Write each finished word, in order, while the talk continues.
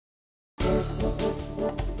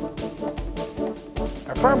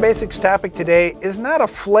Farm Basics topic today is not a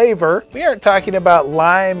flavor. We aren't talking about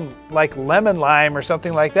lime like lemon lime or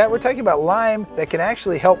something like that. We're talking about lime that can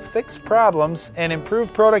actually help fix problems and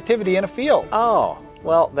improve productivity in a field. Oh,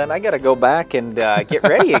 well, then I got to go back and get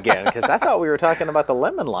ready again, because I thought we were talking about the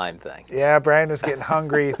lemon lime thing. Yeah, Brian was getting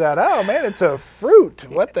hungry. He thought, oh man, it's a fruit.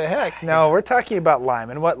 What the heck? No, we're talking about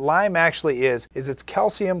lime. And what lime actually is it's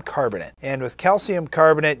calcium carbonate. And with calcium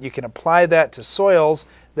carbonate, you can apply that to soils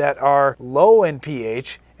that are low in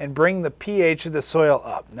pH and bring the pH of the soil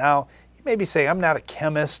up. Now, you may be saying, I'm not a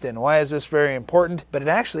chemist, and why is this very important? But it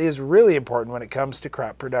actually is really important when it comes to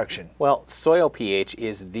crop production. Well, soil pH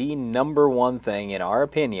is the #1 thing, in our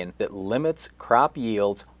opinion, that limits crop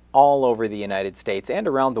yields all over the United States and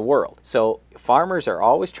around the world. So farmers are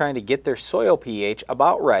always trying to get their soil pH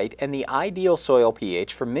about right, and the ideal soil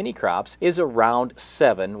pH for many crops is around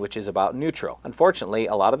 7, which is about neutral. Unfortunately,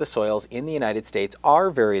 a lot of the soils in the United States are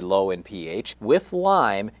very low in pH. With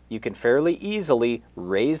lime, you can fairly easily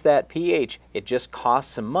raise that pH. It just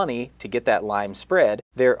costs some money to get that lime spread.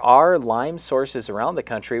 There are lime sources around the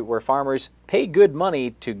country where farmers pay good money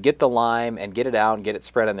to get the lime and get it out and get it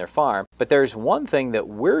spread on their farm. But there's one thing that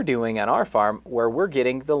we're doing on our farm where we're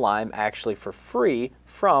getting the lime actually for free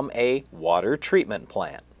from a water treatment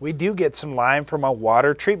plant. We do get some lime from a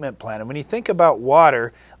water treatment plant. And when you think about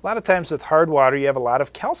water, a lot of times with hard water, you have a lot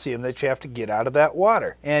of calcium that you have to get out of that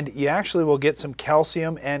water. And you actually will get some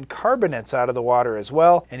calcium and carbonates out of the water as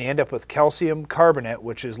well, and you end up with calcium carbonate,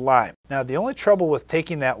 which is lime. Now, the only trouble with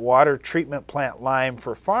taking that water treatment plant lime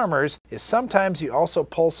for farmers is sometimes you also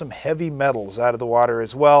pull some heavy metals out of the water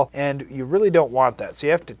as well, and you really don't want that. So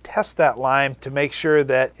you have to test that lime to make sure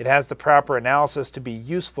that it has the proper analysis to be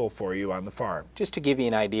useful for you on the farm. Just to give you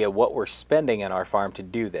an idea what we're spending on our farm to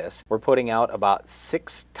do this, we're putting out about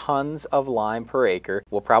 6 tons of lime per acre.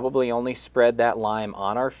 We'll probably only spread that lime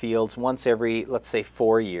on our fields once every, let's say,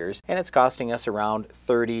 4 years, and it's costing us around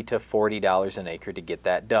 $30 to $40 an acre to get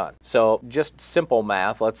that done. So just simple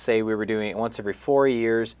math, let's say we were doing it once every 4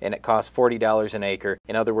 years and it costs $40 an acre.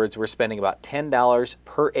 In other words, we're spending about $10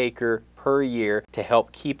 per acre per year to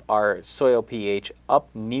help keep our soil pH up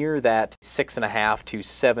near that 6.5 to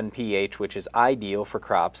 7 pH, which is ideal for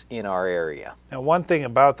crops in our area. Now, one thing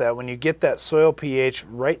about that, when you get that soil pH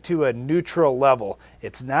right to a neutral level,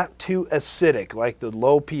 it's not too acidic like the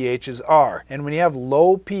low pHs are. And when you have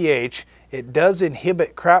low pH, it does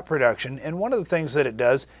inhibit crop production, and one of the things that it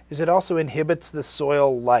does is it also inhibits the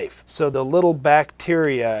soil life. So the little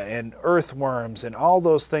bacteria and earthworms and all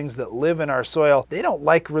those things that live in our soil, they don't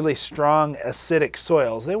like really strong acidic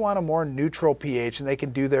soils. They want a more neutral pH, and they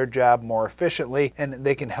can do their job more efficiently, and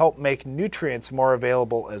they can help make nutrients more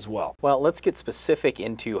available as well. Well, let's get specific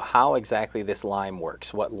into how exactly this lime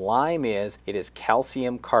works. What lime is, it is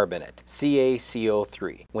calcium carbonate,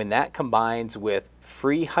 CaCO3. When that combines with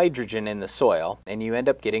free hydrogen in the soil, and you end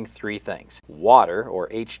up getting 3 things: water, or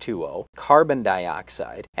H2O, carbon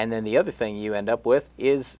dioxide, and then the other thing you end up with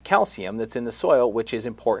is calcium that's in the soil, which is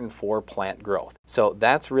important for plant growth. So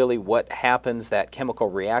that's really what happens, that chemical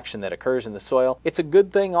reaction that occurs in the soil. It's a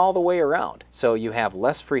good thing all the way around. So you have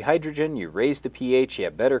less free hydrogen, you raise the pH, you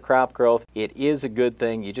have better crop growth. It is a good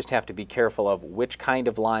thing. You just have to be careful of which kind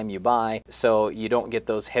of lime you buy so you don't get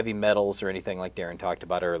those heavy metals or anything like Darren talked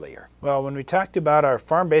about earlier. Well, when we talked about our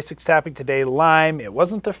Farm Basics topic today, lime, it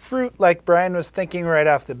wasn't the fruit like Brian was thinking right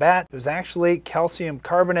off the bat. It was actually calcium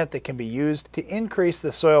carbonate that can be used to increase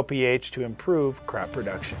the soil pH to improve crop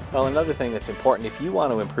production. Well, another thing that's important if you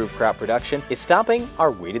want to improve crop production is stopping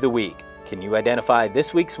our weed of the week. Can you identify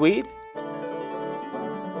this week's weed?